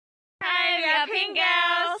the Pink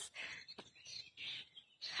Girls!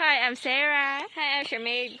 Hi, I'm Sarah. Hi, I'm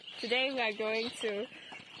Charmaine. Today we are going to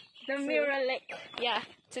The Mirror Lake. Yeah,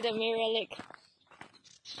 to the Mirror Lake.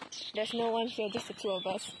 There's no one here, just the two of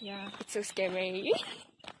us. Yeah. It's so scary.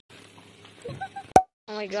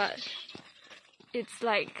 Oh my god. It's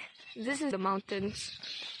like, this is the mountains.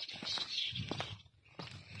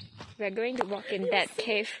 We're going to walk in that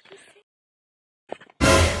cave.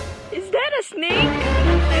 Is that a snake?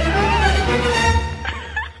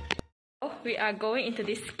 Oh, we are going into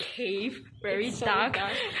this cave, very It's so dark.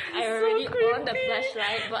 I already on the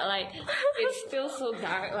flashlight, but like, it's still so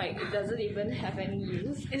dark, like it doesn't even have any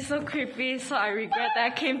use. It's so creepy, so I regret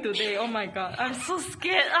that I came today. Oh my god, I'm so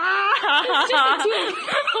scared. Ah!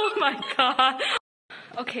 Oh my god.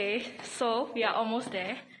 Okay, so we are almost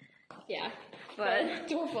there. Yeah. But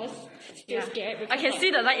two of us still scared. I can see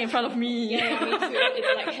the light in front of me. Yeah, me too.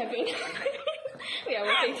 It's like heaven. We are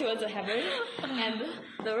walking towards the heaven, and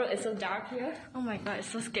the road is so dark here. Oh my god, it's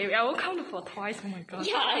so scary. I will come for twice. Oh my god.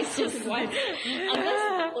 Yeah, it's just one.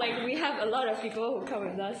 Unless like we have a lot of people who come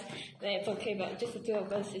with us, then it's okay. But just the two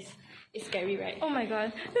of us is scary, right? Oh my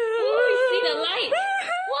god. Oh, we see the light.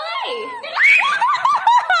 Why?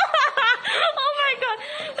 Oh my god.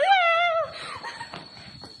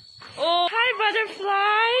 Oh, hi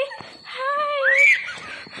butterfly. Hi.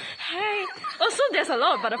 Hi. Also, there's a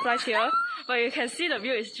lot of butterflies here, but you can see the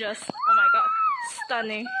view is just, oh my god,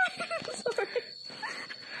 stunning. Sorry.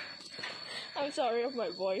 I'm sorry of my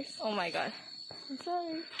voice. Oh my god. I'm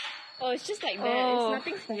sorry. Oh, it's just like that. Oh, It's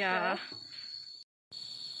nothing special. yeah.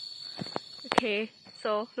 Okay,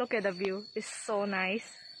 so look at the view. It's so nice.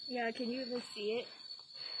 Yeah, can you even see it?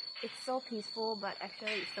 It's so peaceful, but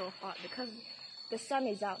actually it's so hot because the sun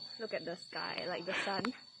is out. Look at the sky, like the sun.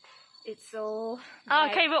 It's so... Oh, I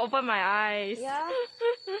bright. can't even open my eyes. Yeah.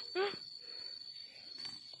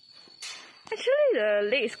 Actually, the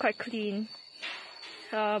lake is quite clean.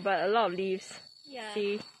 But a lot of leaves. Yeah.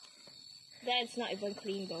 See? That's not even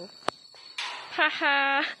clean though.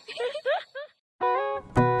 Haha.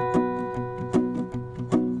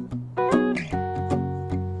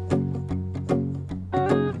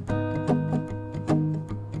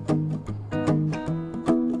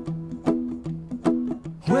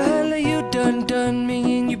 Well, you done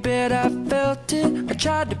me and you bet I felt it. I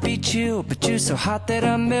tried to beat you, but you're so hot that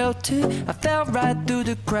I melted. I fell right through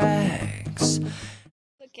the cracks.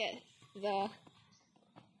 Look at the...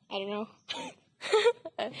 I don't know.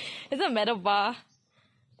 It's a metal bar.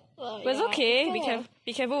 Well, But it's yeah, okay. people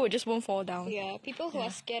Be careful, we just won't fall down. Yeah, people who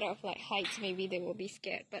are scared of like heights, maybe they will be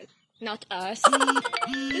scared, but not us.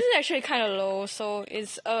 This is actually kind of low, so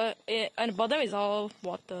it's and the bottom is all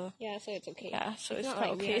water. Yeah, so it's okay. Yeah, so it's not quite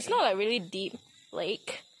like we okay. are It's not like really deep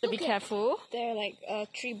lake. So be Look at- careful. There are like a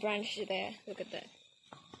tree branch there. Look at that.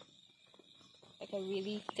 Like a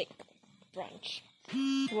really thick branch.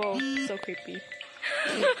 Whoa, so creepy.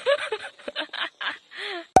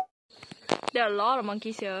 There are a lot of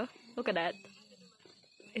monkeys here. Look at that.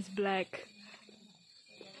 It's black.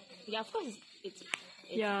 Yeah, of course it's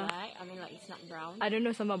Yeah. black. I mean, like it's not brown. I don't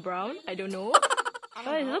know, some are brown. I don't know.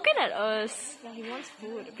 Oh, he's looking at us. Yeah, he wants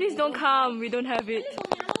food. Please don't come. We don't have it.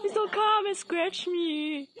 Please don't come and scratch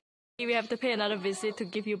me. We have to pay another visit to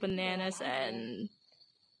give you bananas and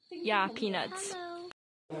yeah, peanuts.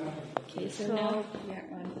 Okay, so now we are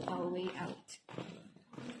on our way out.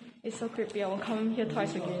 It's so creepy. I will come here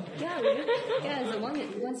twice again. Yeah, it's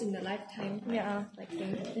once in a lifetime. Yeah. Like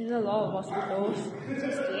thing. There's a lot of mosquitoes.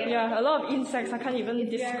 So scary. Yeah, a lot of insects. I can't even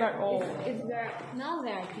describe all. If now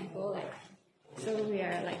there are people like, so we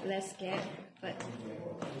are like less scared, but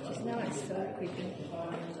just now it's so creepy.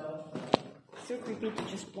 So creepy to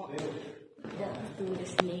just walk through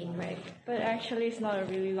this lane, right? But actually, it's not a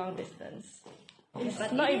really long distance. It's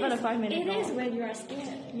But not it even is- a 5 minute It walk. is when you are scared.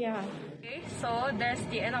 Yeah. Okay, so that's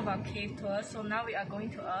the end of our cave tour. So now we are going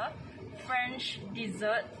to a French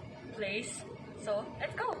dessert place. So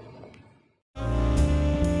let's go.